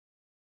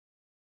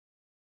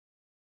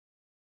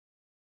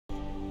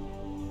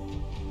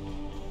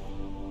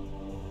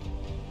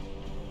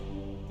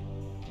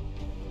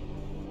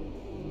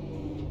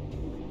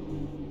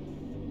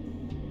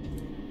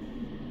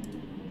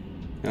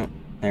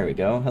There we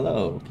go.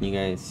 Hello. Can you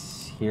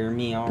guys hear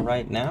me all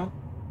right now?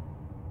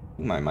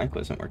 My mic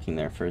wasn't working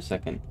there for a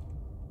second.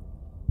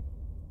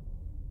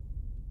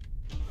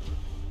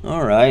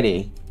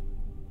 Alrighty.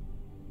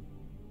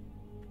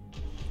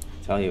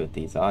 Tell you with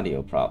these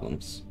audio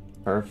problems.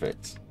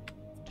 Perfect.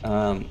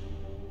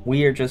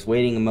 We are just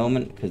waiting a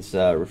moment because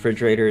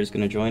FridgeRaider is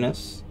going to join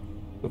us.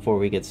 Before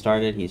we get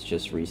started, he's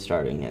just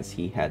restarting as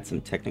he had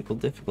some technical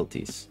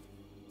difficulties.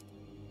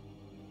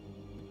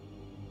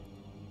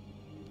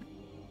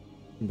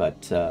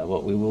 But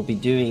what we will be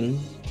doing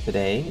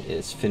today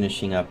is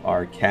finishing up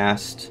our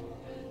cast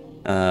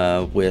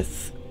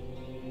with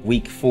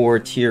Week 4,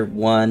 Tier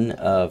 1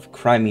 of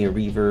Crimea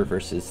Reaver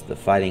versus the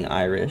Fighting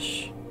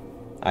Irish.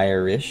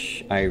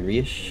 Irish.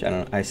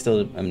 I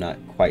still am not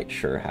quite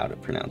sure how to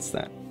pronounce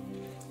that.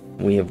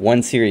 We have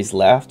one series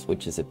left,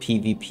 which is a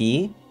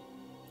PvP.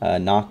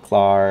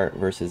 Naklar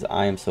versus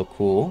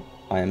iamsacul.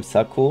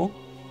 Iamsacul.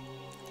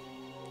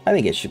 I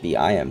think it should be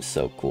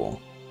iamsacul.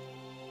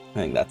 I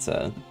think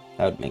that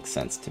would make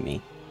sense to me.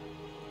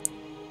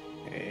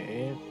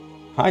 Okay.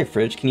 Hi,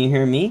 Fridge. Can you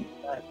hear me?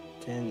 That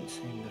didn't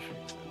seem to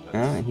fix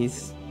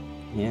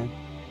it.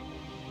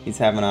 He's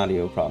having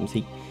audio problems.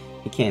 He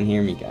can't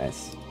hear me,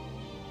 guys.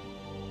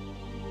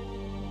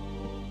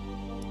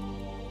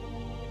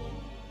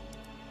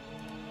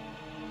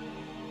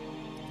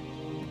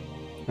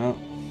 Oh,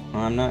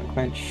 I'm not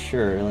quite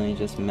sure. Let me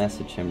just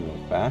message him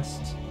real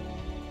fast.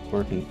 It's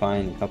working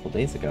fine a couple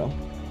days ago.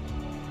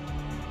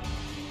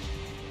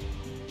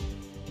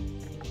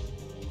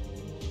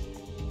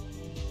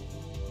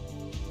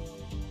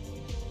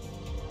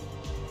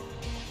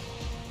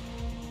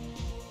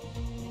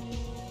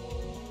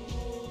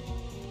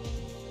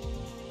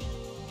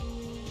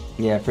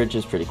 Yeah, Fridge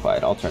is pretty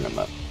quiet. I'll turn him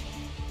up.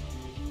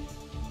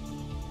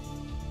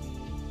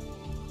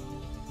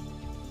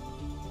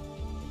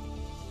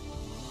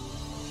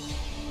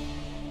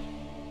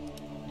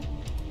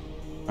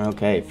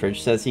 Okay,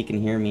 Fridge says he can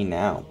hear me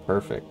now.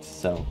 Perfect.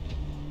 So.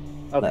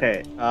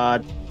 Okay.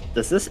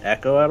 Does this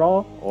echo at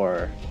all,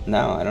 or?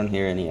 No, I don't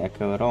hear any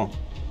echo at all.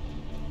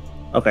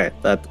 Okay,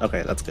 that's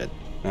good.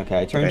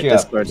 Okay, I turned you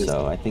up,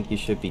 so I think you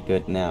should be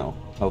good now.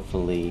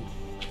 Hopefully,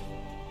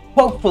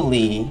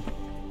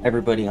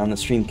 everybody on the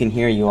stream can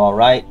hear you all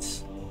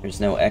right. There's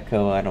no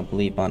echo, I don't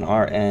believe, on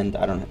our end.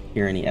 I don't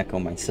hear any echo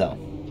myself.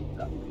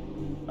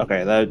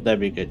 Okay, that'd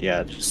be good.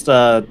 Yeah, just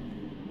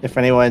if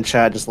anyone in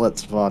chat, just let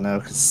Sva know,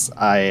 because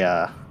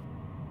I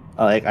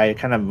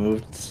kind of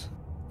moved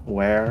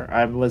where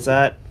I was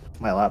at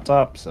my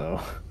laptop, so.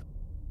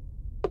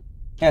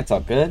 Yeah, it's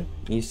all good.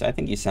 I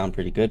think you sound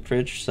pretty good,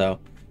 Fridge. So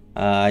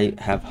I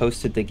have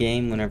hosted the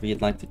game whenever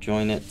you'd like to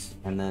join it,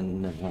 and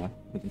then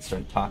we can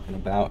start talking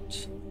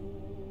about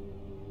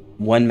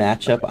one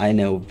matchup I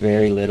know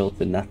very little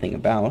to nothing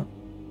about,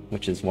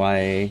 which is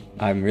why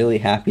I'm really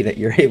happy that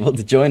you're able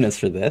to join us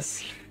for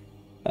this.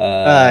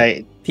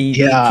 PvP.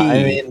 Yeah,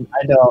 I mean,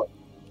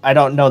 I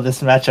don't know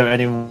this matchup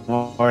any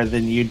more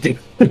than you do,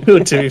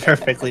 to be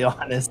perfectly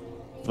honest.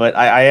 But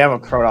I am a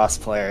Protoss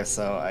player,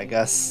 so I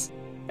guess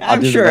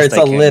I'm sure it's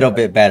a little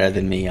bit better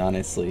than me,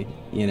 honestly.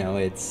 You know,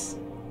 it's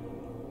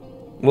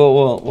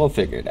we'll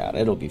figure it out.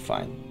 It'll be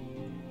fine.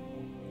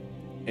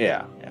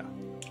 Yeah.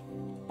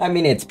 I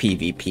mean, it's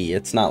PvP.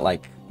 It's not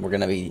like we're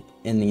gonna be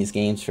in these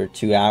games for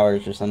 2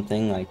 hours or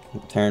something, like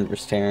Terran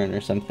vs. Terran or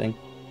something.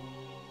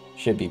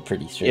 Should be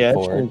pretty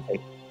straightforward. Yeah, it shouldn't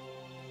take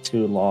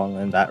too long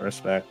in that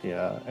respect.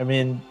 Yeah, I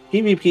mean,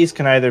 PvPs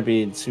can either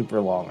be super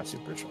long or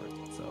super short.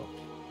 So.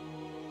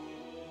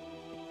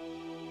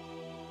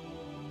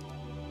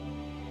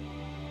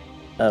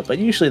 But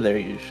usually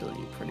they're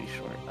pretty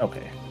short.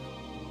 Okay.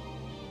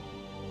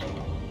 I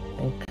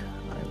think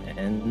I'm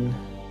in.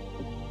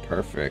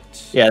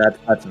 Perfect. Yeah,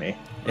 that's me.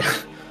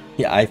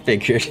 Yeah, I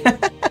figured.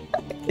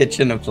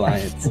 Kitchen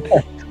appliance.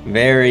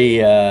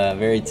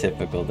 Very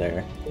typical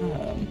there.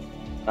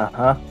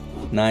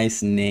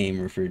 Nice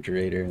name,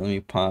 FridgeRaider. Let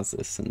me pause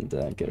this and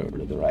get over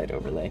to the right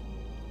overlay.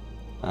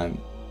 I'm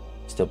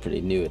still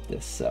pretty new at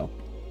this, so.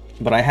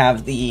 But I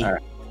have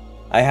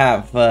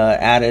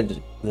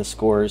added the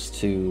scores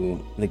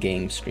to the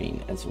game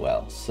screen as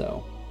well,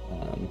 so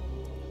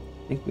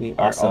I think we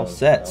are all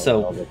set.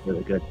 So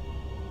really good.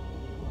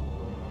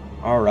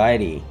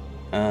 Alrighty.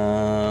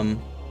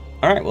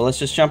 Alright, well, let's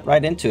just jump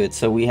right into it.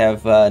 So we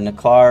have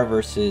Naklar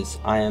versus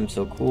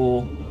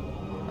iamsacul.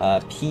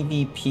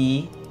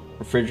 PvP,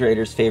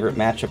 FridgeRaider's favorite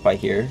matchup, I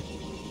hear.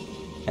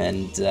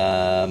 And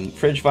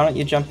Fridge, why don't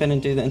you jump in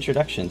and do the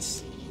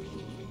introductions?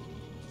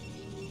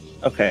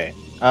 Okay.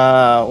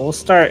 We'll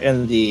start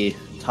in the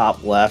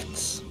top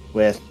left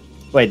with.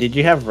 Wait, did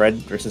you have red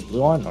versus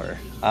blue on, or?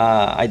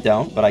 I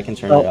don't, but I can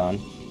turn it on.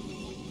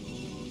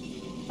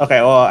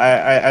 Okay, well,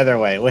 either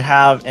way, we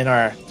have in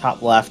our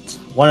top left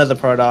one of the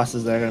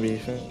Protosses that are going to be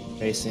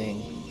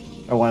facing,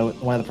 or one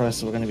of the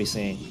Protosses we're going to be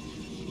seeing.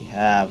 We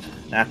have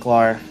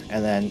Naklar,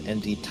 and then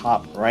in the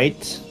top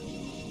right,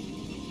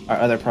 our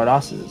other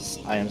Protosses,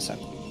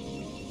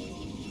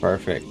 iamsacul.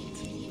 Perfect.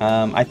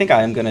 I think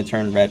I am going to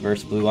turn red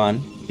versus blue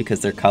on because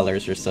their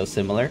colors are so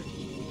similar.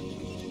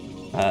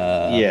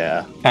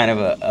 Yeah. kind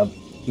of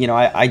you know,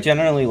 I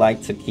generally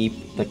like to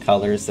keep the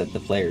colors that the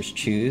players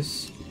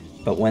choose,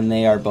 but when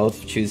they are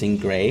both choosing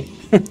gray,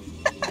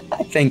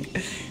 I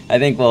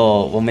think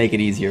we'll make it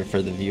easier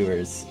for the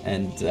viewers,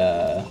 and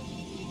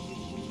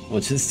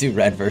we'll just do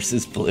red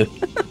versus blue.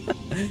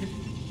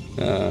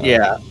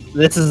 Yeah,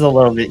 this is a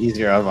little bit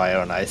easier on my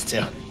own eyes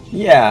too.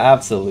 Yeah,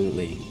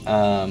 absolutely.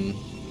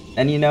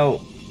 And you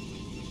know,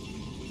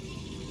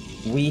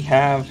 we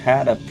have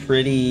had a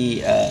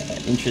pretty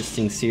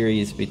interesting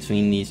series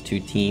between these two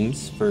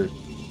teams for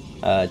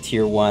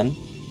Tier 1.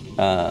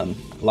 A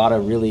lot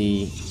of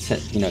really,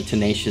 you know,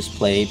 tenacious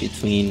play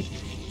between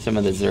some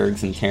of the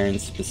Zergs and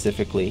Terrans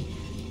specifically.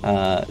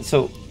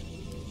 So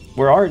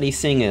we're already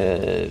seeing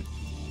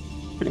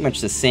pretty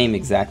much the same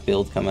exact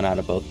build coming out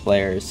of both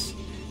players.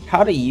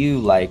 How do you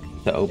like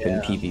the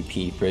open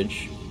PvP,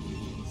 Fridge?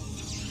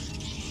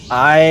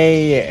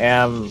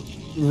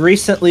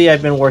 Recently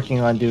I've been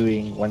working on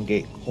doing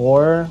 1-gate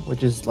core,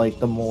 which is like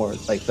the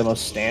most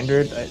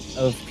standard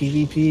of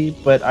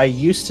PvP, but I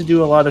used to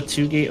do a lot of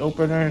 2-gate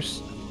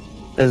openers,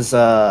 because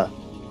I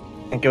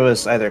think it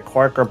was either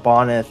Quark or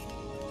Bonneth.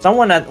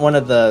 Someone at one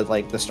of the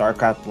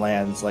StarCraft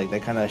lands, like, they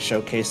kind of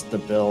showcased the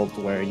build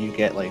where you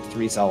get like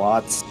 3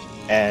 Zealots,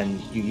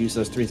 and you use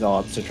those 3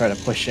 Zealots to try to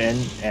push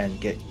in and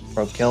get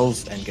probe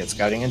kills and get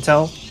scouting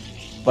intel.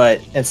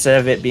 But instead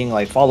of it being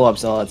like follow-up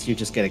Zealots, you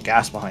just get a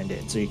gas behind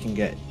it, so you can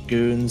get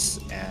goons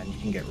and you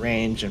can get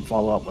range and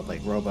follow up with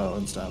like robo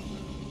and stuff.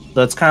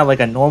 So it's kind of like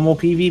a normal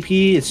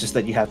PvP. It's just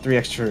that you have 3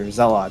 extra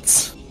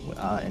Zealots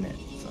in it.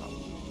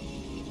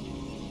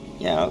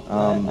 Yeah,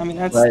 I mean,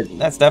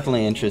 that's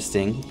definitely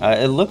interesting.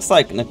 It looks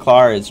like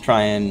Naklar is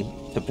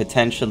trying to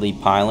potentially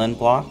pylon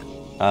block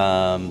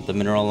the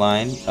mineral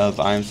line of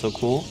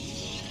iamsacul.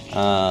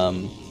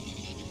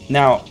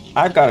 Now,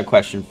 I've got a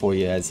question for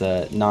you as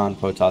a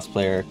non-Protoss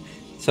player.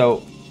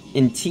 So,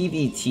 in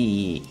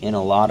TVT, in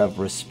a lot of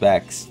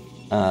respects,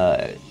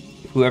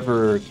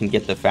 whoever can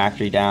get the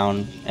factory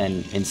down,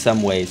 and in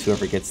some ways,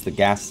 whoever gets the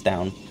gas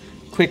down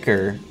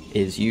quicker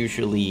is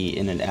usually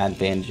in an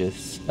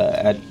advantageous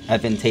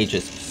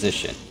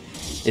position.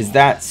 Is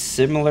that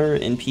similar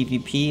in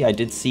PvP? I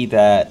did see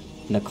that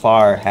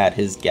Naklar had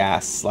his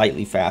gas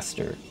slightly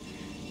faster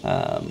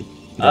than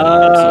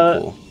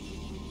iamsacul.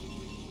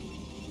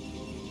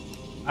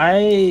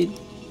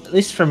 At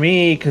least for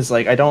me, because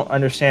like I don't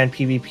understand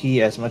PvP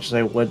as much as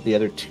I would the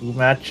other 2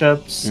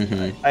 matchups.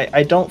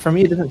 I don't. For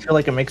me, it doesn't feel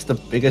like it makes the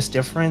biggest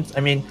difference. I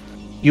mean,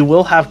 you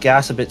will have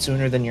gas a bit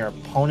sooner than your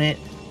opponent.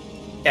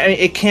 I mean,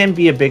 it can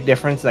be a big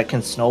difference that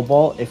can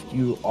snowball if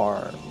you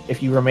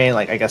remain,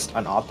 like, I guess,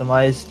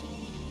 unoptimized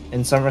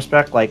in some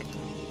respect.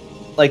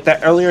 Like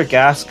that earlier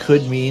gas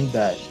could mean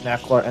that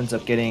naklar ends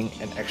up getting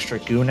an extra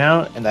goon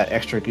out, and that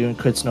extra goon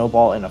could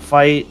snowball in a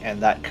fight,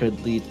 and that could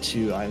lead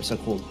to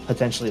iamsacul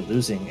potentially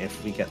losing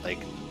if we get like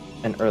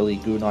an early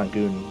goon on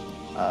goon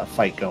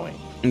fight going.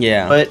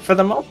 Yeah. But for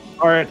the most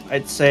part,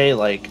 I'd say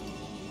like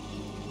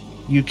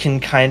you can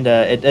kind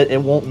of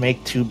it won't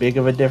make too big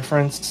of a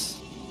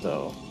difference.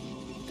 So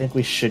I think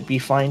we should be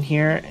fine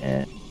here.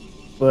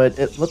 But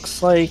it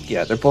looks like,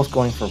 yeah, they're both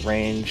going for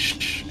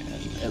range.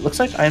 It looks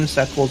like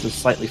iamsacul is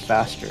slightly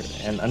faster,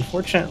 and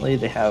unfortunately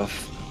they have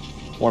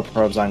more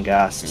probes on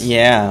gas.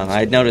 Yeah,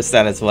 I noticed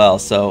that as well.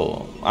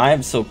 So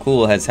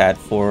iamsacul has had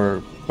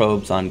 4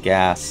 probes on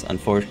gas.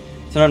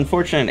 It's an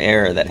unfortunate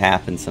error that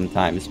happens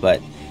sometimes,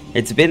 but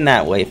it's been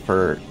that way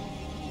for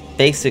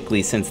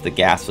basically since the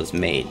gas was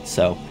made.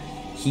 So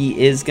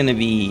he is going to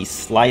be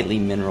slightly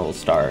mineral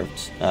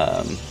starved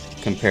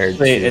compared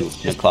to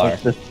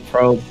naklar. This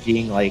probe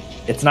being like,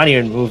 it's not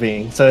even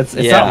moving, so it's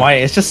not mine.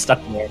 It's just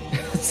stuck there.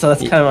 So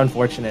that's kind of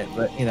unfortunate,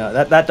 but you know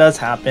that does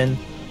happen.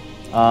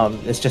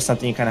 It's just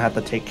something you kind of have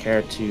to take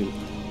care to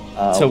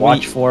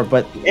watch for.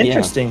 But the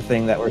interesting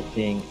thing that we're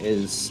seeing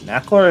is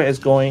naklar is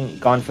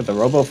gone for the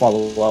robo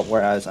follow-up,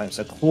 whereas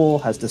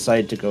iamsacul has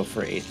decided to go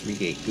for a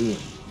 3-gate goon.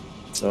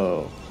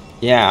 So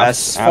yeah,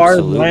 as far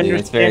as my understanding,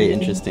 it's very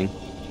interesting.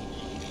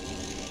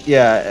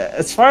 Yeah,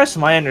 as far as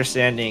my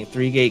understanding,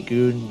 3-gate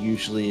goon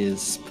usually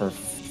is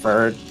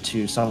preferred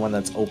to someone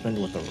that's opened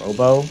with a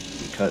robo,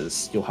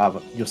 because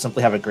you'll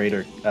simply have a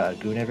greater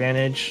goon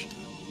advantage.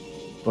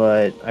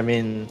 But I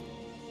mean,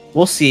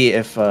 we'll see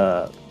if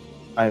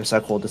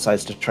iamsacul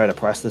decides to try to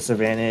press this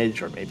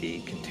advantage, or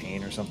maybe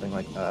contain or something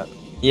like that.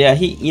 Yeah,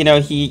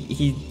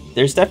 he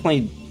there's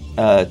definitely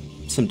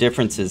some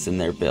differences in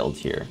their build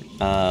here.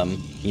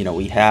 You know,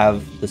 we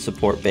have the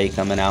support bay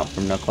coming out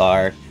from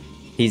naklar.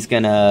 He's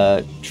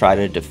gonna try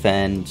to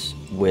defend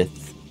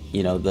with,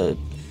 you know, the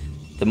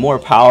more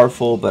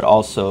powerful but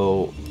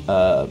also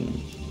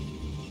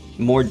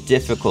more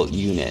difficult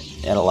unit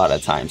at a lot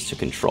of times to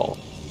control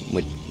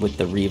with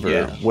the Reaver.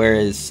 Yeah.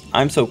 Whereas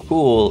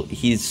iamsacul,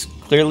 he's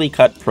clearly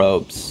cut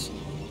probes.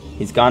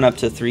 He's gone up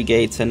to 3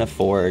 gates and a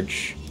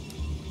forge,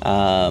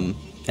 and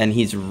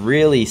he's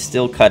really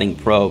still cutting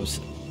probes,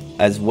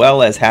 as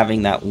well as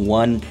having that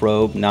 1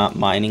 probe not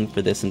mining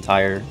for this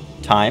entire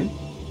time.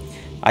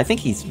 I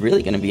think he's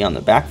really going to be on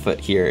the back foot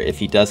here if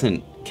he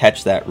doesn't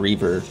catch that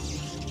Reaver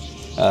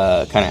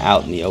kind of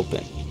out in the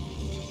open.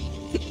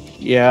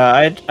 Yeah,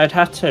 I'd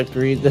have to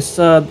agree. This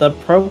the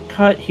pro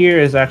cut here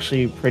is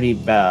actually pretty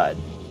bad.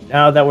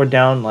 Now that we're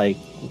down like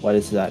what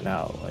is that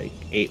now? Like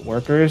 8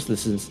 workers.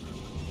 This is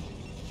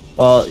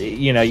well,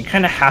 you know, you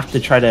kind of have to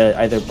try to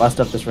either bust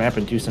up this ramp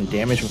and do some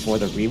damage before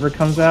the Reaver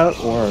comes out,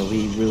 or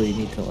we really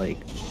need to like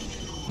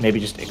maybe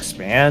just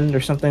expand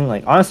or something.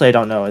 Like honestly, I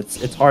don't know.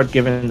 It's hard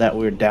given that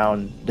we're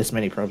down this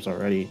many probes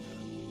already.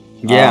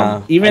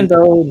 Yeah, Even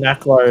though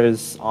Naklar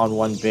is on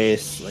one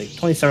base, like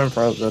 27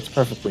 probes, that's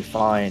perfectly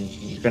fine.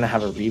 You're gonna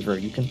have a Reaver.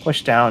 You can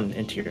push down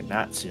into your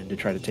Nat soon to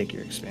try to take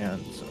your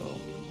expand. So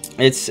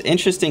it's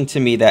interesting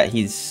to me that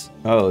he's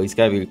got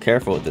to be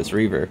careful with this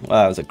Reaver.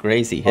 Wow, that was a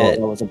crazy hit.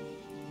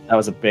 that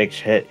was a big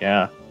hit.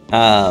 Yeah.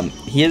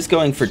 He is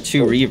going for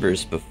 2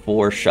 Reavers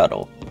before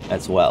shuttle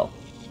as well,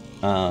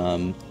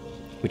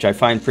 which I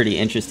find pretty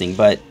interesting.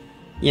 But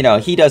you know,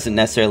 he doesn't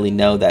necessarily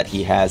know that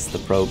he has the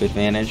probe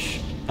advantage.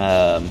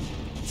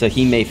 So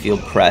he may feel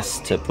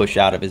pressed to push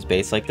out of his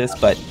base like this,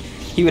 but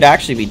he would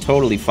actually be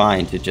totally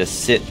fine to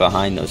just sit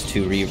behind those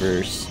 2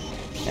 Reavers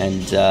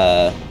and,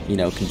 you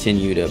know,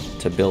 continue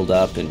to build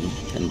up and,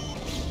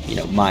 you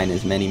know, mine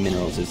as many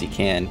minerals as he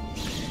can.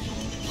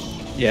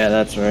 Yeah,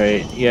 that's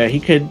right. Yeah, he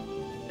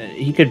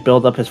could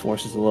build up his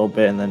forces a little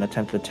bit and then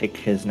attempt to take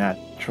his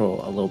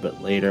natural a little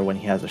bit later when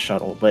he has a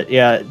shuttle. But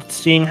yeah,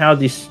 seeing how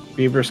these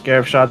Reaver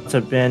Scarab shots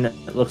have been,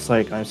 it looks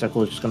like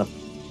iamsacul is just going to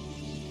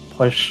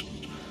push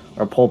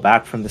or pull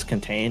back from this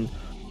contain.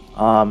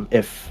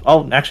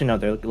 Actually no,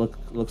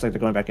 looks like they're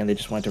going back in. They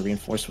just wanted to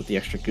reinforce with the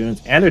extra goons,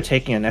 and they're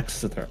taking a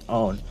nexus of their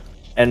own.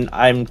 And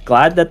I'm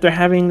glad that they're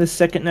having this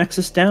second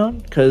nexus down,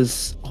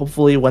 because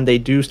hopefully when they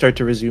do start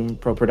to resume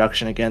pro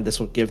production again, this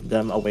will give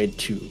them a way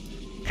to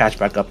catch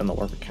back up in the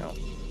worker count.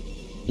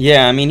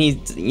 Yeah, I mean, I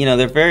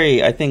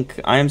think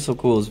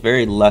iamsacul is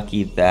very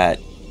lucky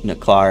that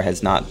Naklar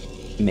has not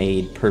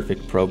made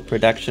perfect probe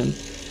production.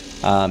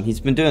 He's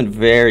been doing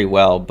very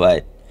well,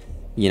 but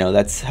you know,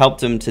 that's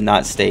helped him to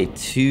not stay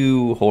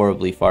too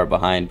horribly far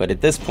behind. But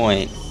at this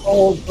point,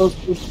 those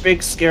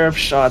big scarab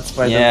shots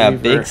by the Reaver. Yeah,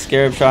 big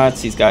scarab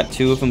shots. He's got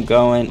 2 of them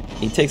going.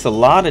 He takes a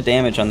lot of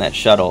damage on that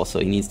shuttle, so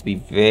he needs to be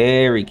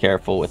very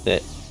careful with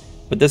it.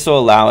 But this will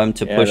allow him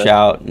to push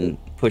out and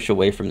push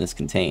away from this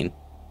contain.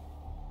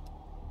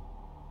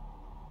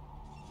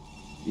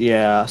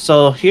 Yeah,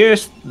 so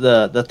here's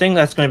the thing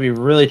that's going to be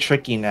really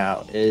tricky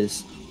now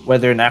is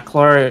whether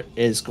Naklar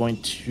is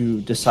going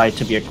to decide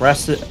to be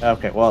aggressive.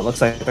 Okay, well, it looks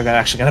like they're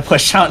actually going to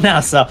push out now.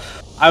 So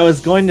I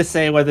was going to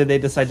say whether they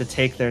decide to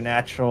take their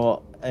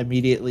natural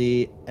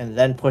immediately and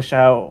then push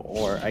out,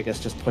 or I guess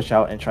just push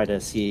out and try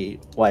to see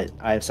what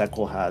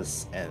iamsacul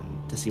has and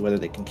to see whether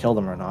they can kill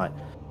them or not.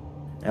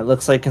 And it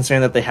looks like,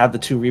 considering that they have the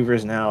 2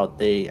 Reavers now,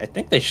 I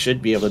think they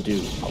should be able to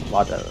do a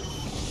lot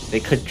of... They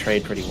could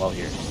trade pretty well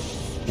here.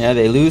 Yeah,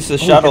 they lose the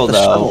shuttle,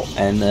 though,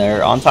 and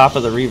they're on top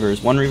of the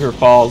Reavers. 1 Reaver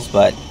falls,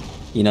 but...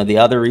 You know, the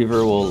other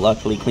Reaver will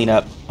luckily clean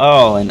up.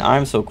 Oh, and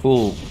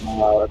iamsacul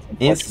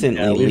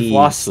instantly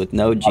leaves with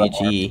no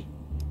GG.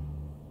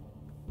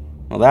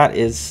 Well, that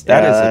is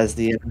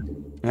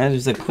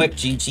a quick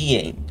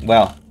GG.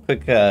 Well,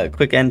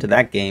 quick end to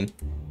that game.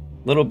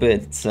 A little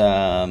bit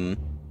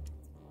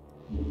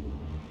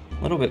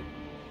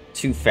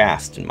too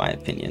fast, in my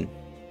opinion.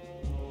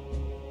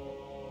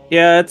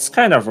 Yeah, it's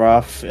kind of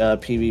rough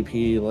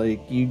PvP.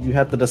 Like you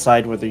have to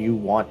decide whether you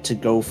want to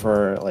go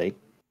for like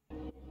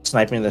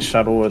sniping the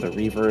shuttle or the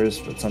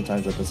Reavers, but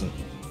sometimes that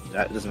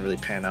doesn't really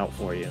pan out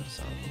for you.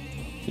 So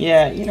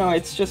yeah, you know,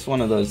 it's just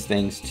one of those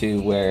things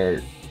too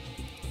where,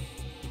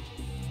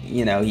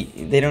 you know,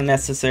 they don't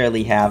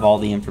necessarily have all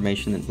the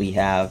information that we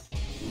have,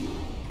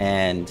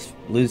 and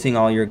losing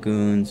all your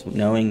goons,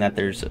 knowing that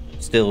there's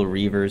still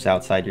Reavers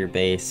outside your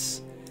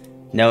base,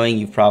 knowing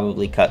you've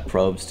probably cut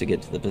probes to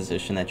get to the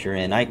position that you're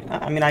in. I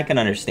mean, I can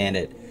understand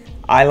it.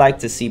 I like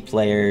to see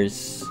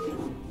players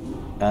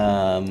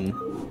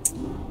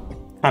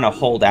kind of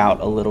hold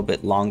out a little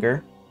bit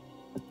longer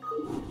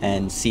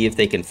and see if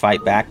they can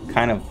fight back,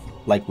 kind of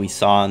like we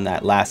saw in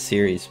that last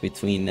series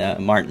between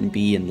Martin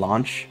B and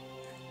Launch.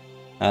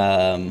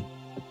 But,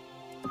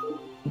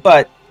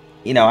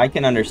 you know, I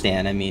can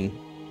understand. I mean,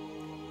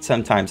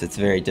 sometimes it's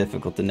very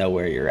difficult to know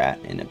where you're at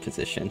in a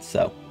position,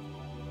 so...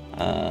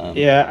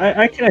 yeah,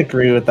 I can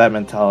agree with that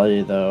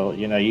mentality, though.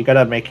 You know, you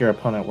gotta make your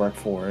opponent work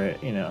for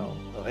it. You know,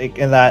 like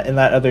in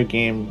that other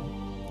game,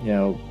 you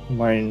know,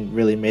 Martin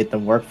really made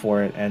them work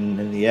for it, and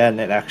in the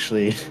end, it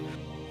actually,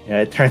 you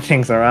know, it turned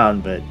things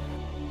around. But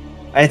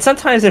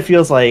sometimes it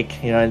feels like,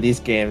 you know, in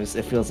these games,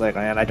 it feels like,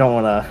 man, I don't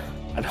want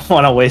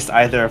to waste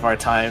either of our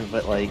time.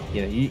 But like,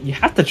 you know, you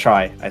have to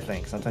try. I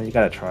think sometimes you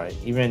gotta try,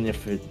 even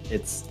if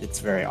it's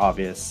very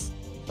obvious.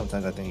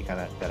 Sometimes I think you kind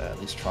of gotta at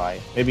least try.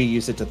 Maybe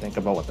use it to think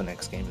about what the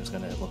next game is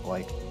gonna look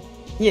like.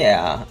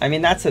 Yeah, I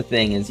mean, that's the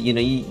thing is, you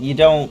know, you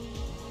don't...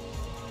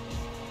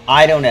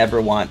 I don't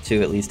ever want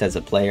to, at least as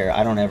a player,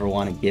 I don't ever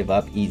want to give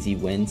up easy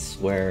wins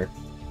where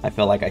I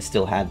feel like I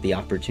still had the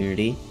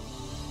opportunity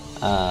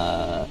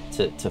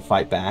to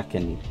fight back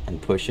and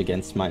push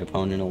against my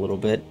opponent a little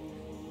bit.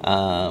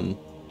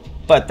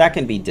 But that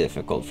can be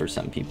difficult for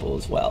some people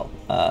as well.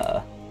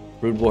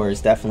 Brood War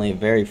is definitely a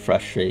very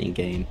frustrating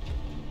game.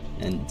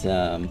 And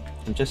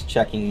I'm just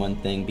checking one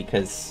thing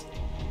because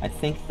I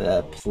think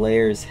the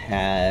players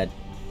had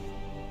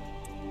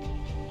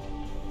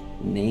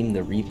named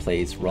the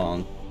replays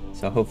wrong.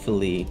 So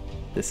hopefully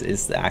this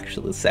is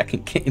the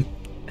second game.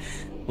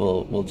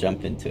 We'll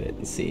jump into it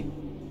and see.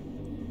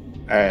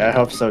 All right, I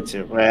hope so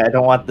too. I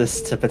don't want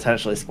this to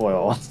potentially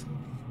spoil.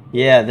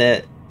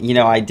 Yeah,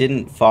 I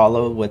didn't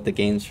follow what the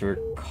games were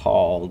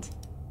called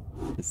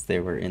because they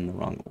were in the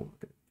wrong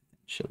order,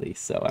 actually.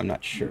 So I'm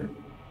not sure.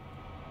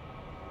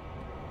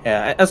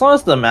 Yeah, as long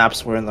as the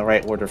maps were in the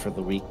right order for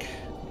the week,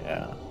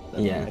 yeah,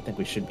 I think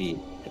we should be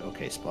in an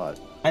okay spot.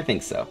 I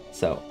think so.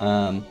 So,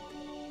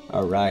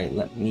 all right,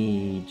 let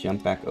me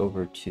jump back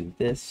over to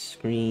this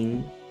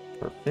screen.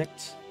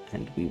 Perfect,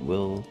 and we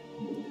will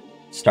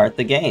start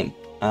the game.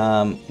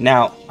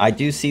 Now, I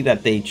do see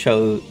that they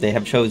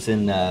have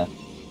chosen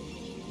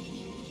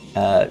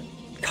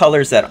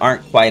colors that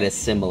aren't quite as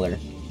similar.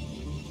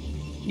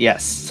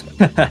 Yes.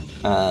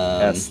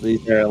 Yes,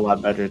 these are a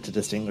lot better to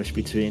distinguish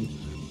between.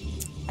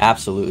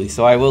 Absolutely.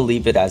 So I will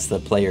leave it as the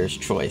player's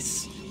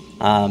choice.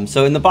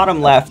 So in the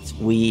bottom left,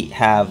 we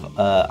have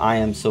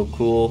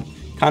iamsacul.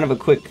 Kind of a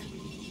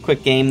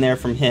quick game there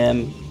from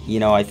him.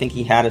 I think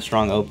he had a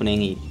strong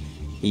opening.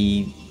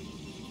 He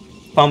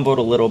fumbled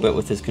a little bit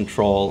with his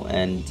control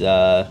and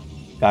got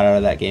out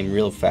of that game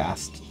real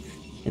fast.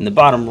 In the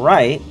bottom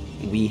right,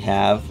 we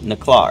have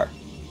Naklar,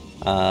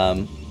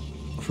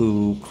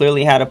 who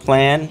clearly had a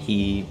plan.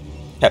 He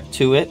kept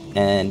to it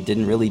and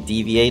didn't really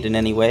deviate in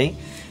any way.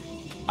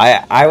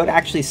 I would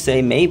actually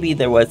say maybe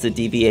there was a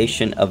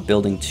deviation of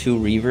building 2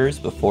 Reavers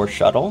before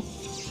shuttle,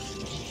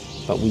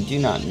 but we do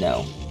not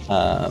know.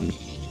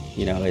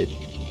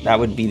 That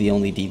would be the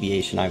only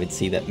deviation I would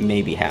see that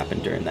maybe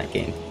happened during that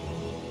game.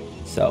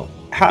 So,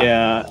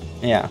 yeah.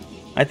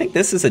 I think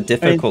this is a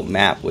difficult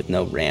map with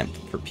no ramp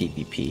for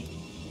PvP.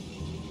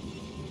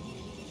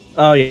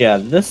 Oh yeah,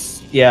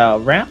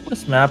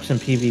 rampless maps in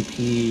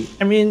PvP.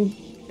 I mean,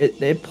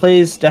 it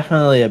plays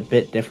definitely a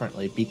bit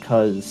differently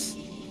because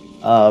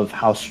of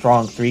how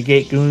strong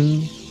 3-gate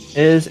goon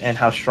is and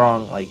how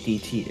strong like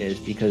DT is,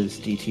 because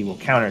DT will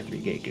counter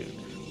 3-gate goon.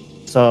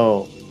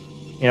 So,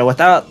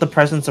 without the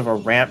presence of a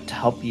ramp to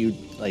help you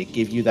like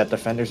give you that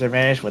defender's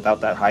advantage without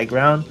that high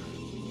ground,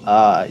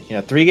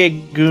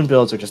 3-gate goon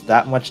builds are just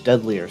that much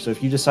deadlier. So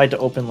if you decide to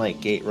open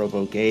like gate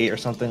robo gate or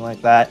something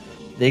like that,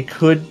 they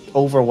could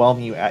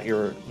overwhelm you at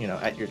your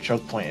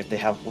choke point if they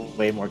have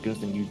way more goons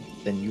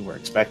than you were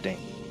expecting.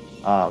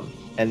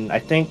 And I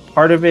think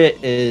part of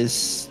it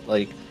is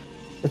like,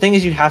 the thing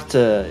is,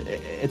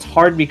 it's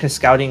hard because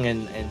scouting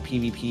and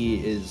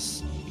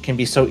PvP can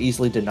be so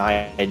easily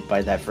denied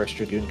by that first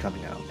Dragoon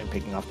coming out and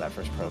picking off that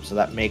first probe. So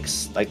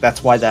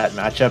that's why that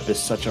matchup is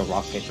such a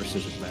rock, paper,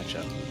 scissors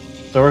matchup.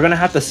 So we're going to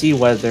have to see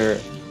whether,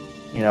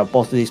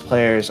 both of these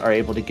players are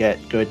able to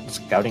get good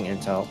scouting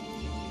intel.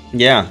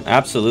 Yeah,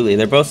 absolutely.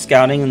 They're both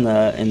scouting in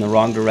the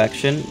wrong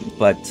direction,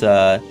 but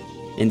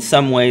in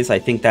some ways I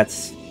think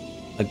that's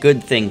a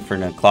good thing for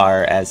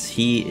naklar, as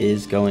he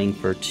is going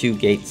for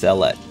 2-gate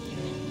zealot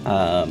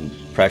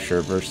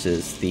pressure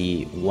versus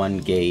the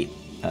 1-gate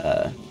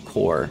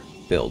core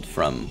build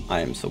from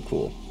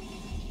iamsacul.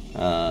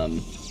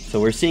 So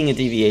we're seeing a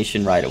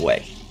deviation right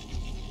away.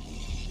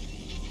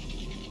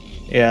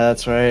 Yeah,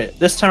 that's right.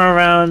 This time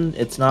around,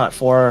 it's not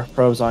 4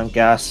 probes on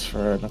gas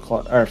for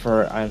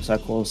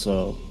iamsacul,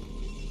 so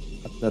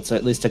that's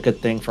at least a good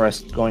thing for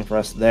us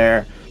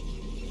there.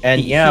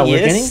 And we're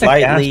getting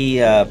slightly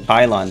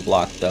pylon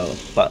blocked though,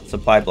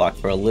 supply block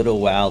for a little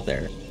while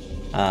there.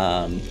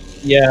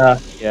 Yeah,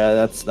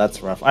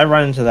 that's rough. I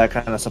run into that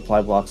kind of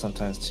supply block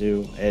sometimes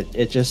too.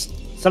 It just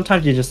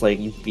sometimes you just like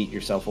you beat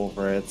yourself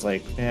over it. It's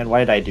like, man, why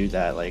did I do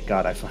that? Like,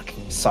 God, I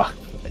fucking suck.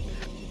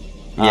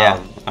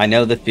 Yeah, I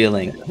know the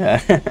feeling.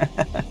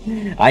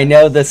 I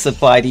know the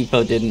supply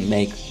depot didn't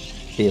make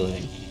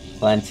feeling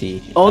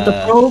plenty. Oh,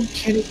 the probe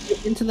can't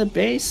get into the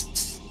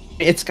base.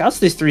 It scouts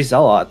these 3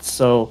 zealots.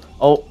 So,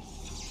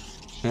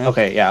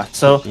 okay, yeah.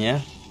 So,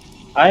 yeah.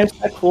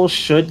 iamsacul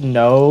should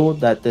know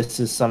that this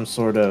is some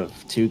sort of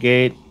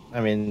 2-gate. I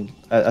mean,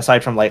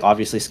 aside from like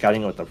obviously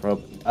scouting with the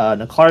probe,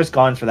 naklar's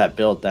gone for that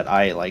build that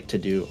I like to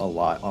do a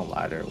lot on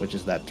ladder, which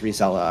is that 3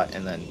 zealot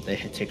and then they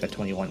take a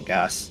 21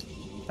 gas.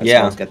 As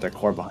well as get their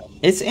core behind.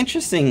 It's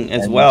interesting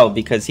as well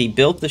because he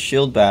built the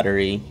shield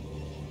battery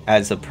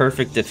as a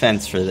perfect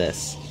defense for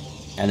this,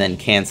 and then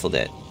canceled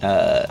it.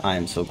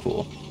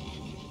 iamsacul.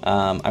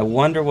 I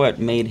wonder what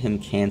made him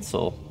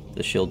cancel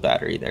the shield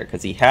battery there,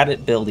 because he had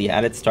it built, he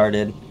had it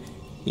started,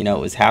 it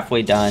was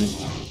halfway done,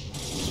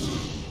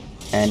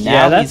 and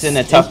now he's in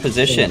a tough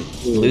position.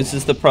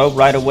 Loses the probe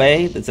right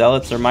away. The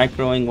zealots are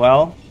microing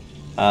well.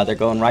 They're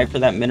going right for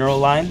that mineral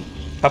line.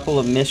 A couple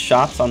of missed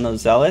shots on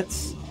those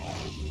zealots.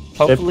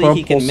 Hopefully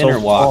he can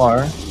mineral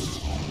walk.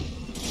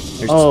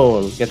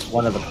 Gets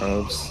one of the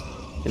probes.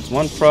 Gets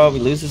 1 probe, he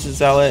loses his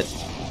zealot.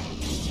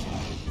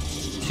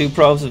 2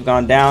 probes have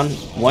gone down.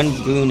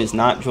 1 goon is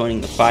not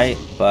joining the fight,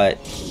 but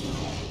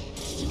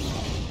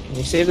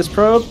he save this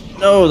probe?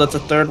 No, that's a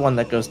third one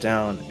that goes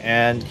down.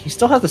 And he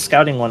still has the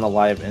scouting one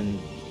alive in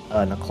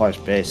Naklar's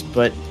base.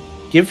 But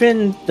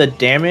given the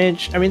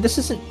damage, I mean, this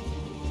is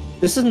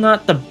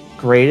not the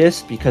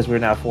greatest because we're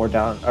now 4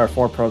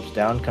 probes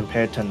down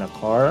compared to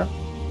Naklar.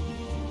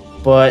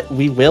 But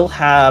we will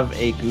have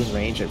a goon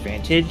range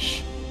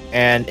advantage.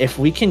 And if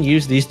we can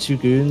use these 2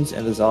 goons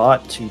and the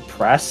Zealot to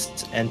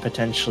press and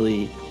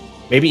potentially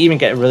maybe even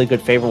get a really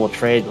good favorable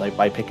trade, like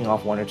by picking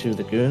off 1 or 2 of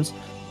the goons,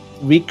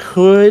 we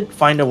could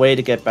find a way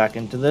to get back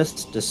into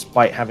this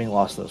despite having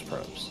lost those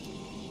probes.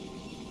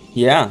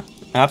 Yeah,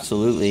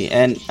 absolutely.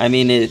 And I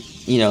mean,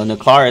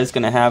 Naklar is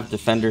going to have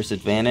defender's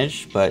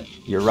advantage, but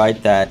you're right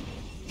that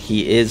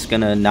he is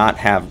going to not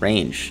have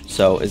range.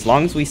 So as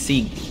long as we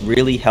see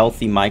really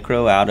healthy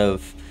micro out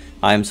of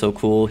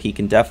iamsacul, he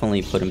can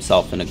definitely put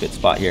himself in a good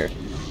spot here.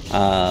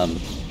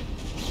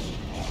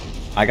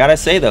 I gotta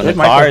say though,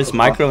 Naklar is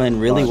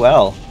microing really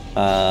well,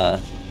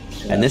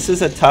 and this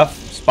is a tough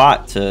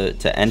spot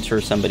to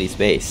enter somebody's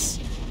base.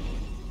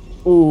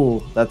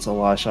 Ooh, that's a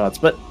lot of shots.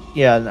 But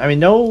yeah, I mean,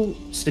 no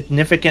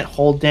significant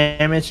hold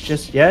damage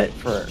just yet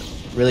for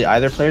really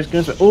either player's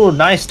goons. But ooh,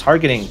 nice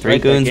targeting. 3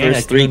 goons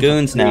versus 3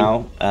 goons now,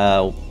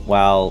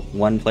 while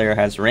 1 player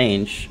has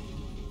range.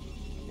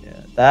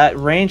 Yeah, that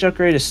range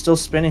upgrade is still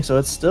spinning, so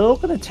it's still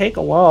gonna take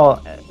a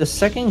while. The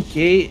second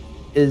gate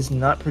is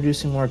not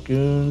producing more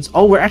goons.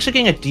 Oh, we're actually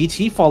getting a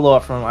DT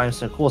follow-up from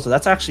iamsacul, so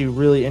that's actually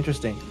really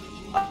interesting.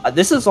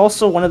 This is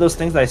also one of those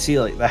things that I see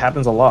that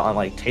happens a lot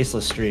on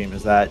Tasteless stream,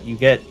 is that you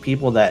get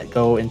people that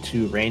go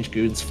into range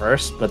goons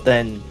first, but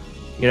then,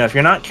 if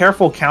you're not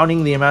careful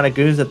counting the amount of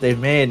goons that they've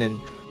made and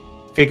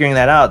figuring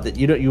that out, that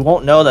you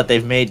won't know that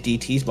they've made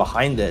DTs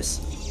behind this.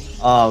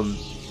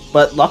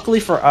 But luckily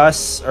for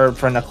us, or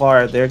for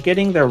Naklar, they're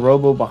getting their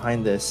robo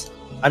behind this.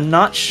 I'm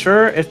not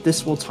sure if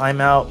this will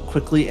time out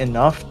quickly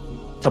enough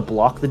to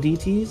block the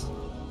DTs,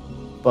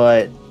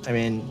 but I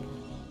mean,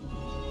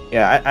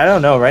 yeah, I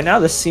don't know. Right now,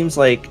 this seems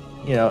like,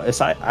 if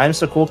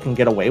iamsacul can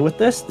get away with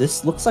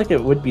this looks like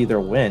it would be their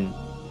win.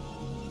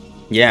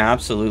 Yeah,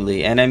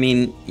 absolutely. And I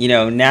mean,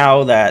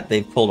 now that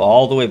they've pulled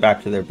all the way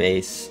back to their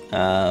base,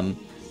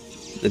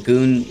 the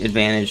goon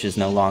advantage is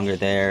no longer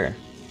there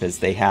because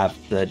they have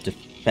the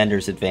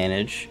defender's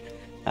advantage.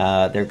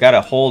 They've got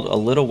to hold a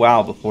little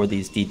while before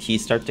these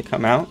DTs start to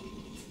come out.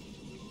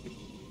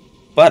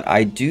 But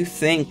I do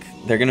think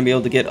they're going to be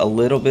able to get a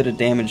little bit of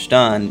damage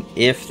done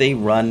if they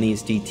run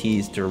these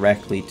DTs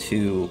directly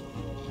to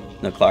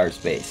Naklar's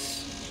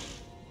base.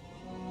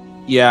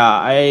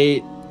 Yeah,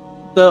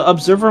 the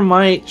observer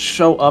might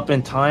show up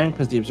in time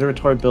because the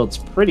observatory builds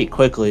pretty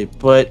quickly,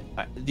 but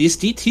these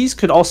DTs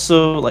could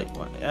also,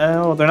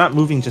 they're not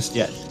moving just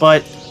yet,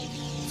 but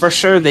for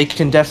sure they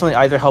can definitely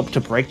either help to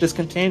break this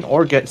contain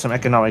or get some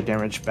economic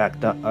damage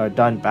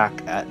done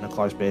back at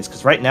Naklar's base,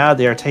 because right now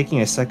they are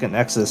taking a second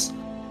Nexus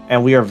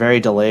and we are very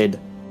delayed.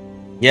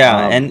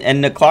 Yeah, and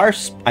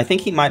Naklar, I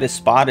think he might have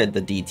spotted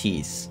the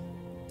DTs.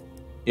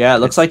 Yeah, it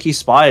looks like he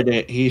spotted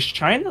it. He's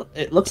trying to...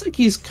 It looks like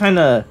he kind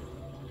of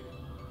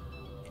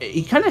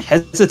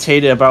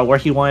hesitated about where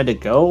he wanted to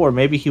go, or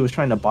maybe he was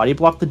trying to body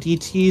block the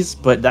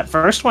DTs, but that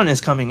first one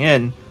is coming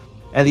in,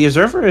 and the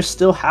observer is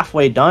still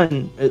halfway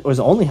done. It was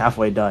only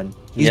halfway done.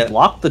 He's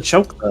blocked the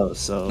choke, though,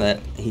 so...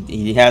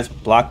 He has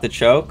blocked the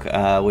choke,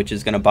 which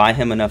is going to buy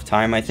him enough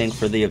time, I think,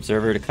 for the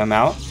observer to come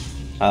out.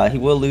 He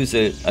will lose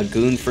a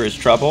goon for his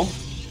trouble.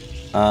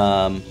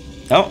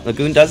 Oh, the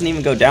goon doesn't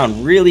even go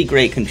down. Really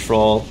great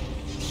control.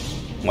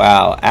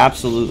 Wow,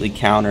 absolutely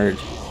countered.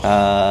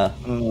 That's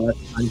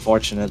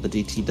unfortunate. The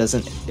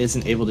DT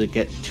isn't able to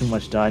get too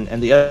much done,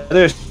 and the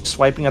other is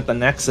swiping at the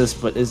Nexus,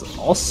 but is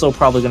also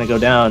probably going to go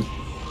down.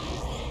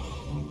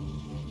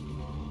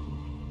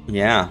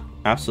 Yeah,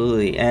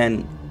 absolutely.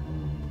 And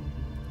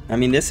I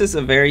mean, this is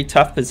a very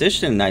tough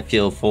position, I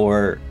feel,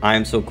 for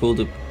iamsacul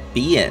to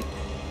be in.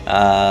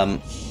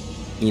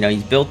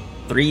 He's built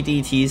 3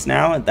 DTs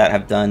now that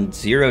have done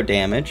 0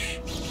 damage.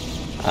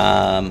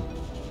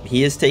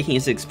 He is taking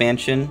his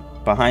expansion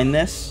behind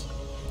this.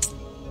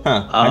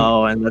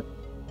 And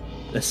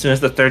as soon as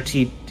the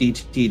 13th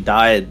DT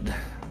died,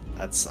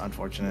 that's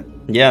unfortunate.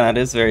 Yeah, that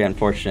is very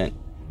unfortunate.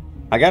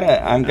 I'm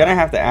gonna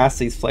have to ask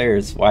these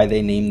players why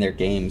they name their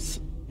games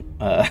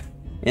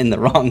in the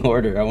wrong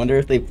order. I wonder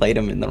if they played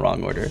them in the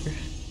wrong order.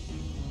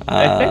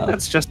 I think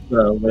that's just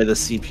the way the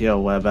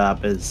CPL web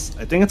app is.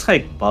 I think it's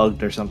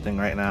bugged or something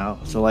right now.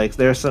 So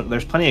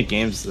there's plenty of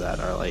games that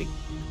are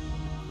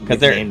because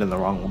they're named in the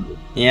wrong one.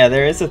 Yeah,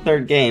 there is a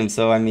third game,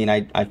 so I mean,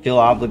 I feel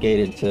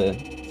obligated to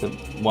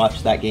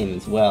watch that game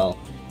as well.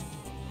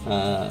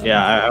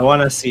 Yeah, I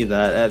want to see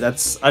that.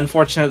 That's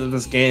unfortunate that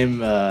this game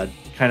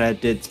kind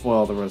of did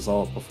spoil the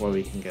result before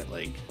we can get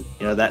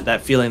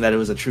that feeling that it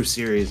was a true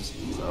series.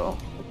 So.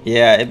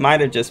 Yeah, it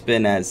might have just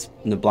been, as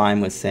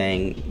Nablime was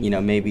saying,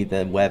 maybe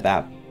the web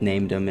app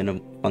named him in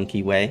a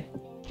funky way.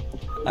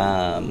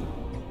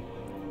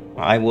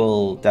 I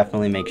will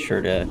definitely make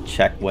sure to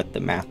check what the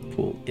math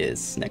pool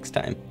is next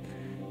time.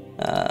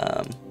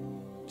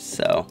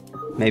 So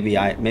maybe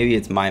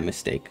it's my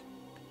mistake.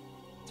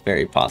 It's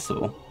very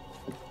possible.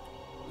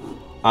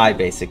 I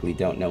basically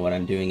don't know what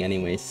I'm doing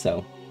anyway,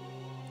 so.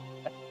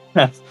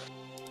 Well,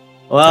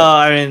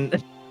 I mean,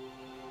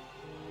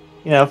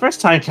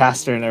 first time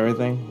caster and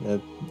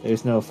everything.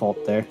 There's no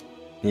fault there.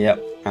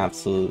 Yep,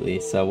 absolutely.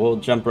 So we'll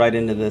jump right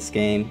into this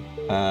game.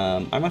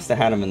 I must have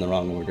had them in the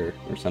wrong order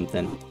or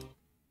something.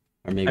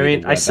 Or maybe I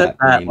mean, I said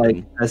that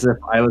like as if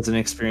I was an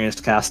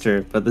experienced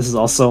caster, but this is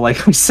also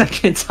like my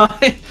second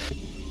time.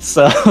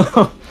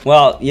 So.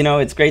 Well,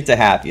 it's great to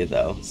have you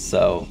though.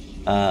 So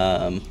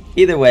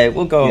either way,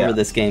 we'll go over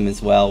this game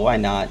as well. Why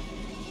not?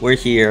 We're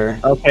here.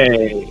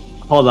 Okay,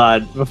 hold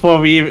on. Before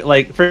we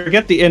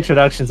forget the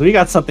introductions, we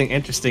got something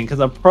interesting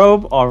because a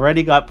probe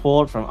already got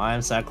pulled from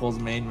iamsacul's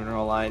main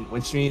mineral line,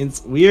 which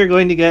means we are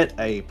going to get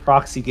a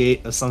proxy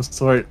gate of some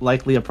sort,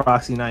 likely a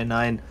proxy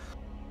 9-9.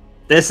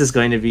 This is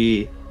going to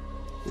be.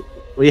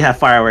 We have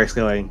fireworks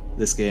going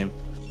this game.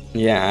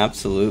 Yeah,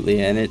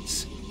 absolutely, and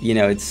it's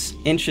it's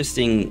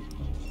interesting.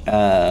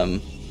 I'm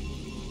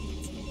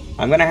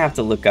gonna have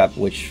to look up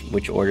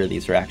which order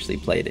these were actually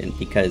played in,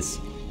 because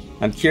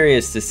I'm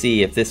curious to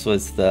see if this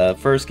was the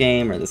first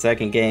game or the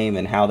second game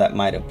and how that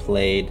might have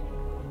played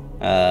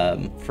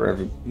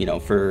for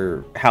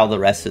how the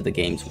rest of the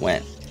games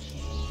went.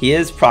 He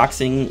is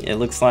proxying, it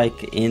looks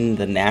like, in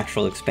the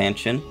natural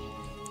expansion.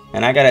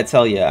 And I gotta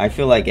tell you, I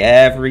feel like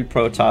every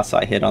Protoss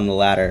I hit on the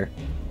ladder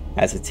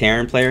as a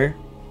Terran player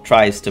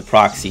tries to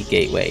proxy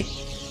gateway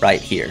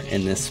right here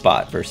in this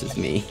spot versus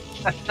me.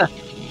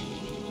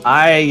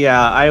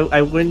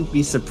 I wouldn't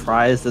be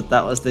surprised if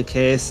that was the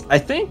case. I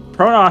think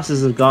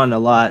Protoss have gone a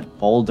lot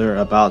bolder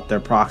about their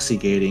proxy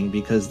gating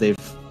because they've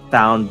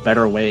found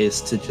better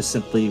ways to just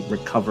simply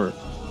recover.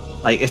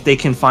 Like, if they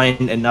can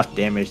find enough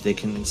damage, they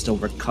can still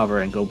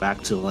recover and go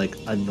back to like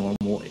a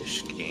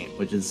normal-ish game,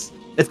 which is,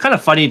 it's kind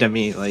of funny to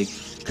me, like,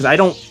 because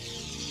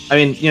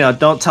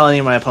don't tell any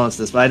of my opponents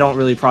this, but I don't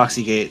really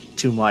proxy gate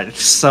too much.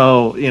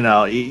 So,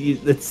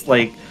 it's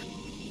like,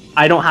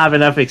 I don't have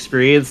enough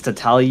experience to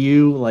tell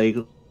you, like,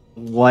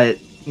 what,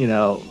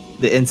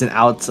 the ins and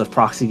outs of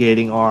proxy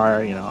gating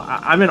are.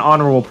 I'm an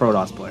honorable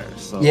Protoss player,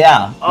 so.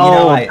 Yeah.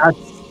 Oh,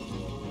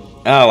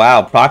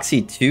 wow.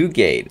 Proxy 2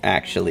 gate,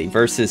 actually,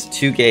 versus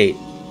 2 gate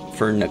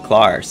for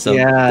naklar. So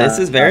this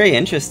is very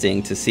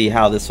interesting to see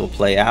how this will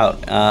play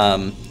out.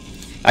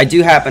 I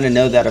do happen to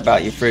know that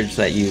about you, Fridge,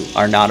 that you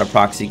are not a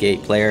proxy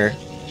gate player.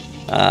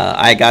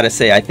 I gotta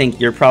say, I think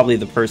you're probably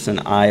the person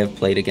I have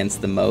played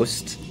against the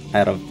most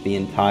out of the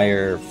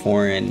entire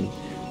foreign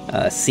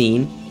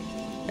scene.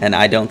 And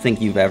I don't think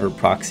you've ever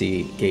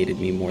proxy gated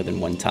me more than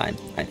one time,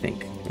 I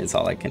think, is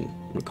all I can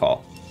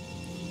recall.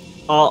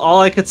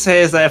 All I could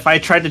say is that if I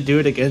tried to do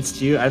it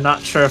against you, I'm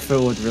not sure if it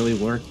would really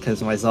work,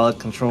 because my zealot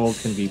control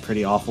can be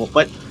pretty awful.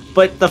 But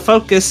the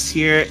focus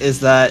here is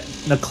that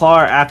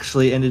naklar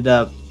actually ended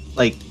up,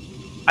 like,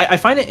 I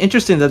find it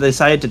interesting that they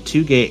decided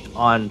to 2-gate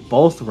on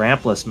both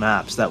rampless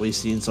maps that we've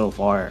seen so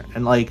far.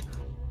 And, like,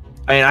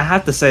 I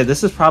have to say,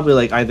 this is probably,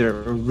 like,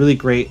 either a really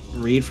great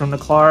read from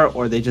naklar,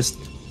 or they just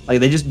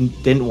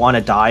didn't want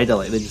to die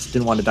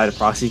to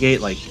proxy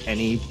gate like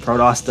any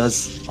Protoss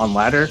does on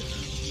ladder.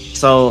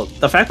 So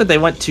the fact that they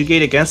went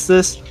 2-gate against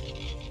this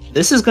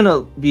is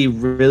gonna be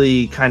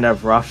really kind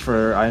of rough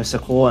for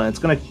iamsacul, and it's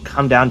gonna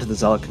come down to the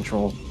zealot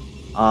control.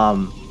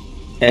 And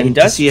he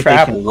does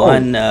trap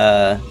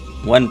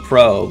one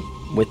probe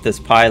with this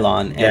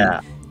pylon.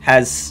 And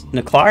has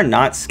naklar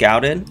not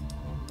scouted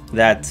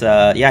that?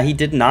 He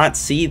did not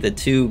see the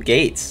 2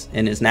 gates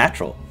in his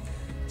natural.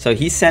 So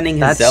he's sending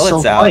his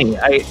zealots out,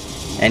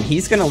 and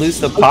he's going to lose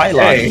the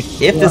pylon.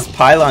 If this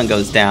pylon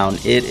goes down,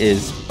 it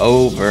is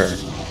over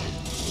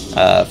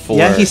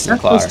for he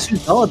sent naklar. those 2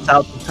 zealots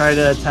out to try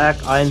to attack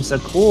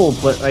iamsacul,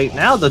 but right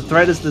now the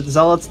threat is the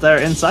zealots that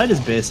are inside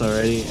his base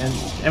already. And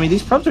I mean,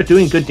 these probes are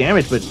doing good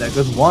damage, but there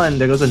goes one,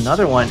 there goes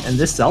another one, and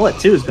this zealot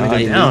too is going to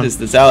go down. He loses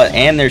the zealot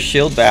and their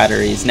shield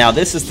batteries. Now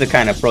this is the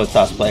kind of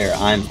Protoss player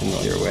I'm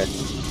familiar with.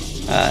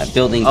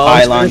 Building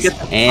pylons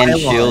and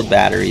shield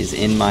batteries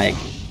in my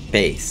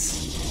base.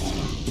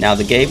 Now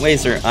the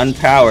gateways are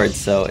unpowered,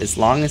 so as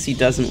long as he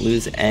doesn't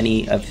lose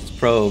any of his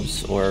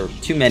probes or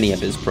too many of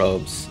his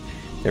probes,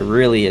 there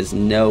really is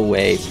no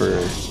way for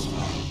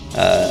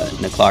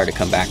naklar to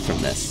come back from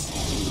this.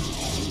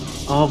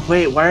 Oh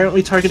wait, why aren't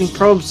we targeting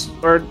probes?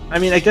 Or I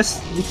mean, I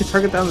guess we could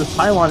target down this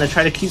pylon and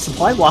try to keep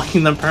supply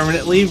blocking them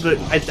permanently, but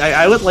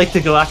I would like to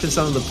go after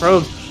some of the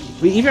probes.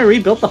 We even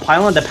rebuilt the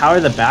pylon to power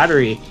the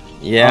battery.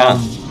 Yeah.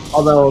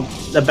 Although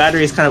the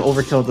battery is kind of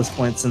overkill at this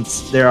point,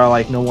 since there are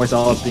like no more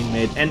zealots being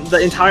made, and the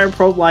entire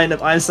probe line of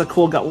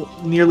iamsacul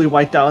got nearly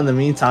wiped out in the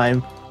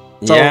meantime.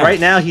 So right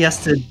now he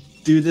has to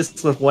do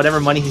this with whatever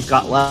money he's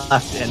got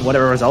left and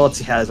whatever zealots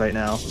he has right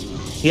now.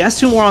 He has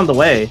 2 more on the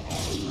way.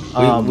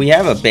 We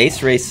have a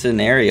base race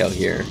scenario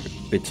here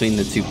between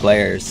the 2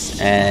 players,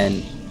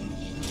 and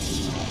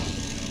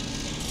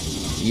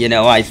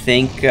I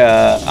think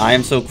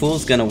iamsacul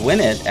is going to win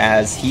it,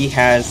 as he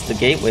has the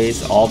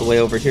gateways all the way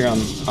over here on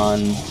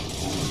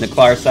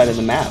naklar's side of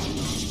the map.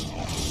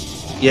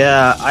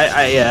 Yeah,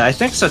 I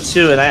think so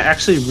too, and I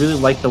actually really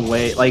like the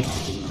way, like,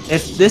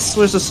 if this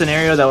was a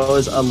scenario that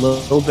was a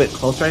little bit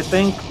closer, I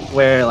think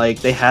where like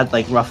they had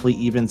like roughly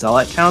even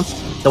zealot counts,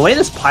 the way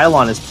this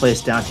pylon is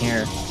placed down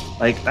here,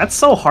 like that's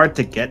so hard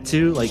to get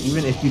to. Like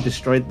even if you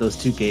destroyed those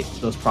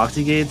those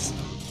proxy gates,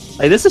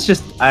 like this is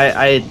just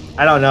I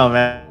don't know,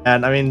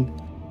 man. I mean,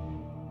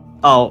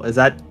 oh, is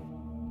that?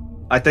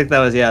 I think that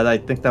was I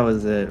think that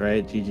was it,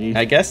 right? GG.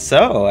 I guess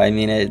so. I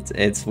mean,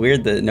 it's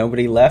weird that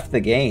nobody left the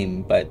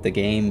game, but the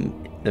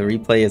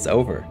replay is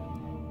over.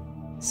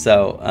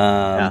 So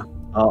yeah.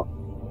 Oh.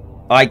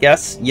 I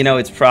guess, you know,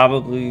 it's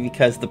probably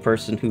because the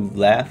person who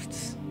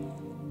left,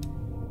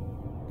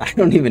 I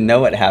don't even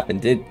know what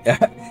happened.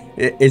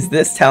 Is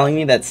this telling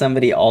me that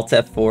somebody alt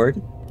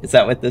F4'd? Is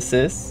that what this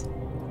is?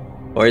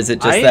 Or is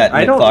it just that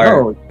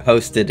naklar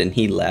hosted and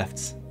he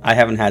left? I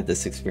haven't had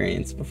this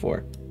experience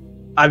before.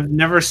 I've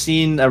never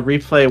seen a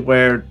replay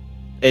where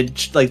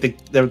it like the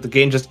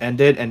game just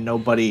ended and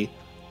nobody,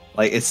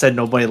 like it said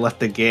nobody left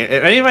the game.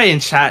 If anybody in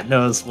chat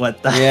knows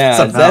what that is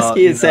about,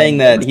 Zesky is saying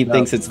that he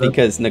thinks it's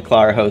because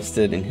naklar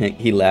hosted and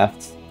he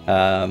left,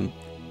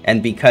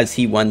 and because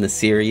he won the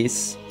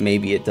series,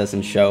 maybe it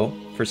doesn't show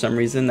for some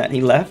reason that he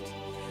left,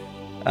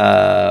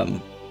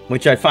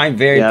 which I find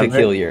very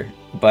peculiar.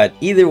 But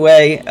either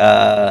way,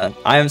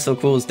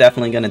 iamsacul is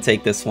definitely going to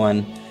take this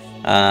one.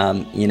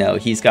 You know,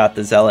 he's got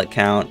the zealot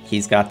count,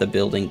 he's got the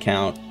building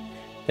count.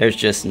 There's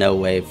just no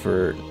way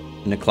for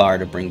naklar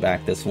to bring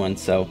back this one.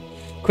 So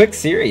quick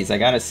series, I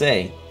gotta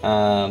say.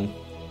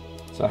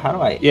 So how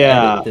do I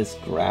edit this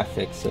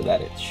graphic so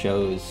that it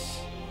shows?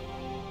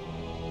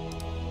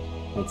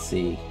 Let's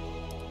see.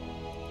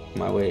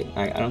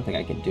 I don't think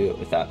I can do it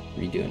without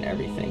redoing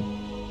everything.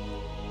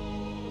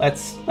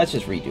 Let's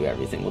just redo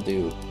everything. We'll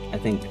do, I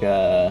think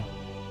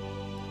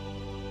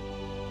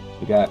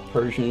we got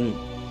Persian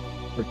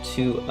for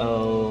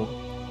 2-0.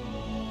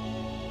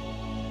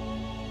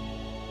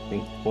 I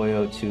think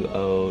Poyo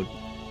 2-0.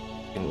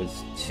 It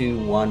was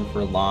 2-1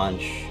 for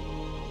launch.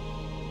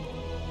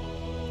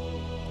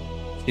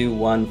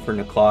 2-1 for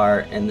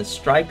naklar. And the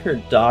striker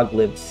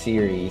dog-lived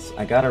series,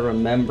 I gotta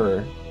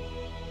remember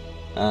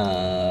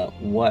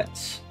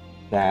what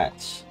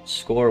that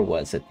score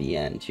was at the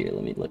end. Here,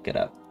 let me look it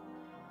up.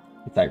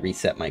 If I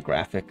reset my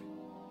graphic.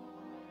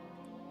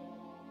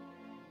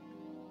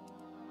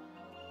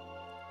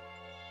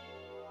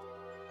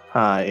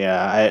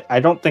 Yeah, I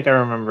don't think I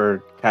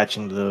remember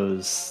catching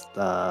those,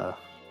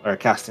 or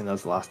casting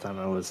those the last time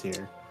I was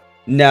here.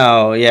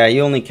 No, yeah,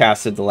 you only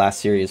casted the last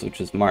series, which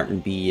was Martin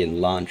B and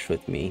Launch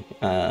with me.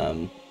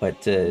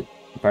 But if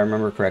I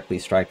remember correctly,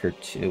 it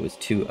was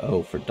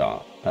 2-0 for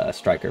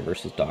Striker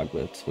versus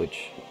Doglived,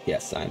 which,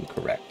 yes, I'm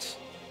correct.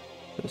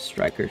 So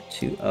Striker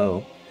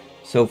 2-0.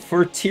 So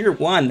for Tier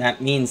 1,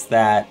 that means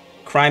that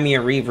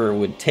Crimea Reaver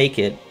would take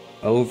it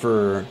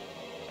over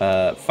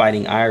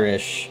Fightin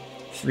Aiurish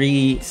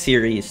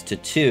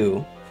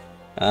 3-2.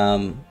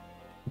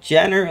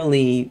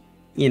 Generally,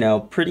 you know,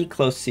 pretty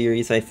close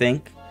series, I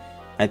think.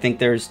 I think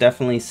there's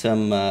definitely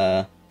some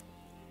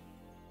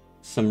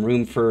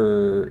room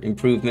for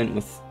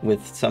improvement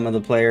with some of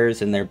the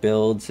players and their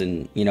builds,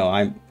 and you know,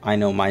 I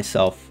know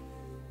myself,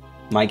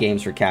 my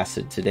games were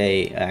casted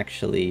today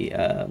actually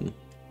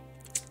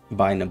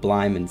by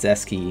Nablime and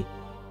Zesky,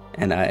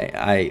 and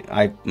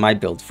I my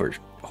builds were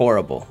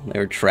horrible. They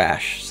were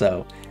trash.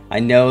 So I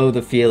know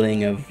the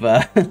feeling of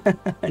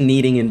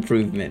needing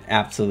improvement,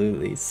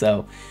 absolutely.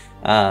 So,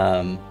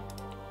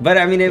 but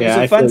I mean, it was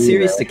a fun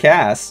series to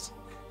cast.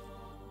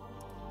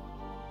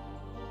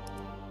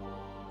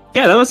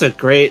 Yeah, that was a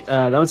great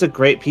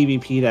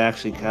PvP to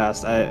actually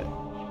cast. I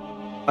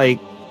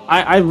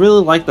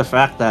really like the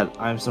fact that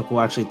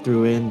iamsacul actually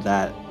threw in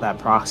that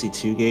proxy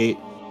 2 gate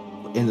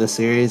in the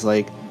series.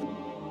 Like,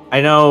 I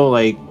know,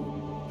 like,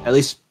 at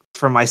least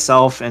for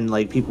myself and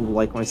like people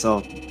like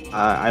myself,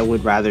 I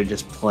would rather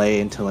just play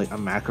into like a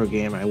macro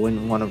game. I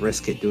wouldn't want to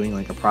risk it doing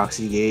like a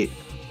proxy gate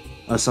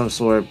of some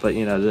sort. But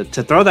you know,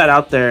 to throw that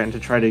out there and to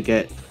try to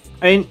get,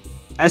 I mean,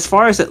 as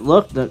far as it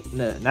looked, the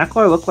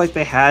naklar looked like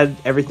they had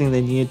everything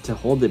they needed to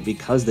hold it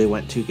because they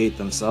went 2 gate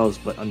themselves.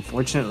 But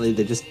unfortunately,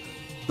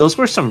 those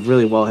were some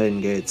really well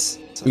hidden gates.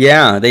 So.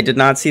 Yeah, they did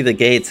not see the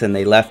gates and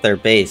they left their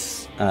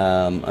base,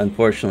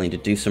 unfortunately, to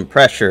do some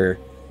pressure.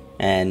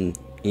 And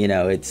you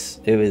know, it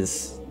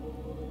was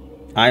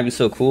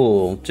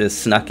iamsacul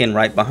just snuck in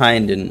right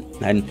behind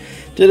and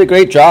did a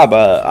great job.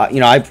 You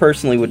know, I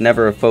personally would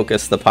never have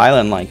focused the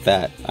pylon like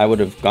that. I would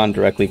have gone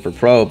directly for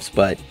probes,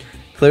 but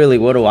clearly,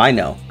 what do I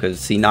know?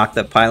 Because he knocked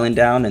that pylon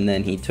down and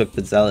then he took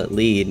the zealot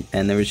lead,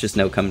 and there was just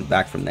no coming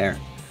back from there.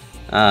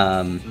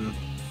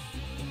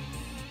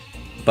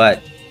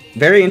 But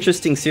very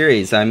interesting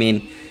series. I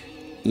mean,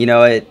 you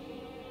know,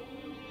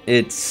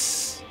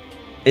 it's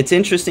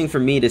interesting for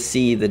me to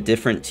see the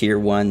different tier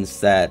 1s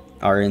that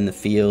are in the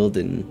field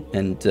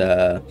and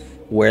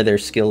where their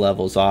skill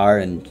levels are.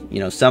 And, you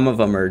know, some of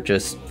them are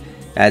just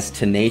as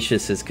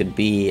tenacious as could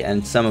be,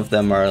 and some of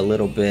them are a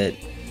little bit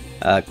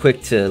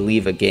quick to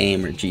leave a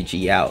game or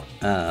GG out.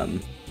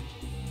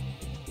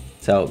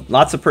 So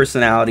lots of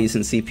personalities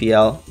in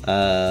CPL.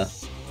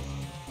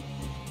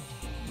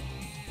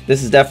 this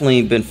has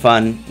definitely been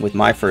fun with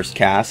my first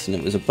cast, and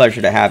it was a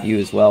pleasure to have you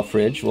as well,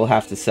 Fridge. We'll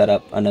have to set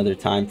up another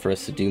time for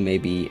us to do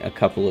maybe a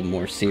couple of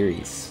more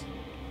series.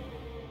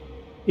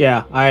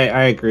 Yeah, I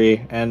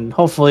agree. And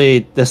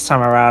hopefully this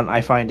time around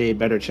I find a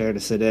better chair to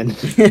sit in.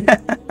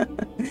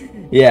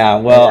 Yeah,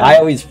 well, Yeah. I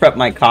always prep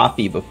my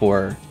coffee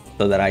before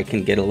so that I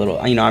can get a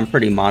little, you know, I'm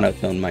pretty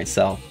monotone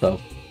myself, so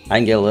I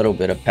can get a little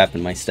bit of pep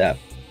in my step.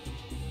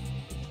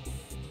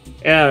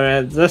 Yeah,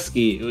 man,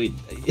 Zeski,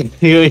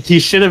 he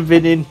should have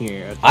been in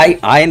here.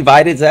 I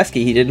invited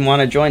Zeski. He didn't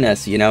want to join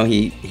us. You know,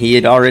 he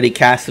had already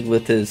casted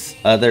with his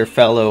other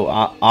fellow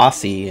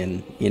Aussie,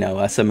 and you know,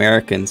 us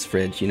Americans,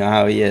 Fridge. You know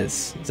how he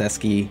is.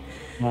 Zeski,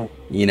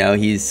 you know,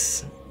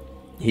 he's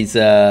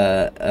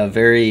a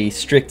very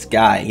strict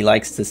guy. He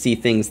likes to see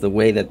things the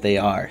way that they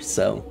are.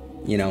 So,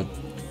 you know.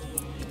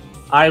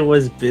 I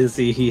was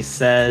busy, he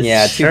says.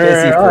 Yeah, too sure,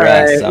 busy for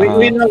us.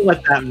 We know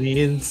what that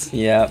means.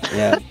 Yeah,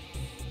 yeah.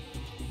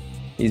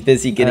 He's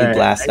busy getting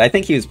blasted. I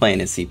think he was playing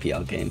his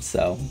CPL game,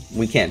 so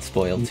we can't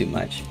spoil too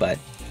much. But,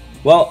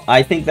 well,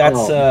 I think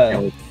that's,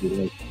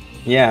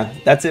 yeah,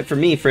 that's it for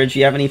me, Fridge.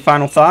 You have any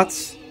final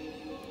thoughts?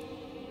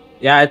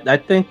 Yeah, I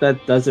think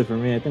that does it for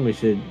me. I think we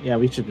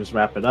should just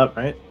wrap it up,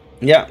 right?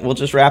 Yeah, we'll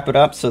just wrap it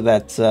up so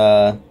that,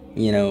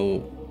 you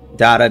know,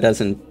 Dada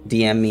doesn't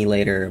DM me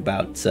later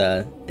about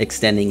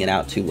extending it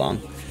out too long.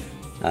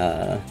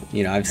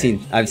 You know,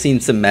 I've seen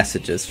some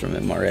messages from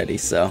him already,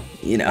 so,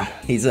 you know,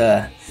 he's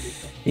a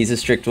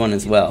strict one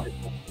as well.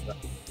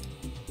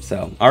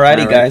 So,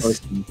 alrighty,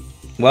 guys.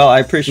 Well, I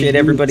appreciate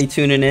everybody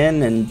tuning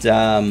in,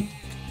 and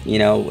you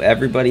know,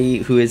 everybody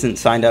who isn't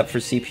signed up for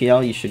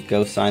CPL, you should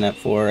go sign up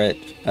for it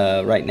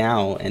right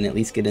now and at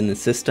least get in the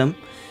system.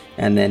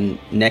 And then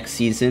next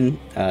season,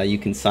 you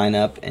can sign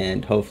up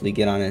and hopefully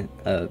get on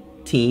a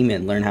team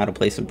and learn how to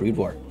play some Brood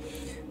War.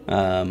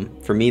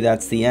 For me,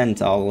 that's the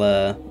end.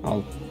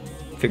 I'll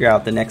figure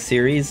out the next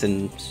series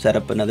and set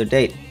up another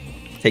date.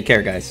 Take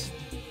care, guys.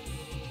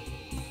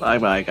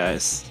 Bye-bye,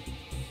 guys.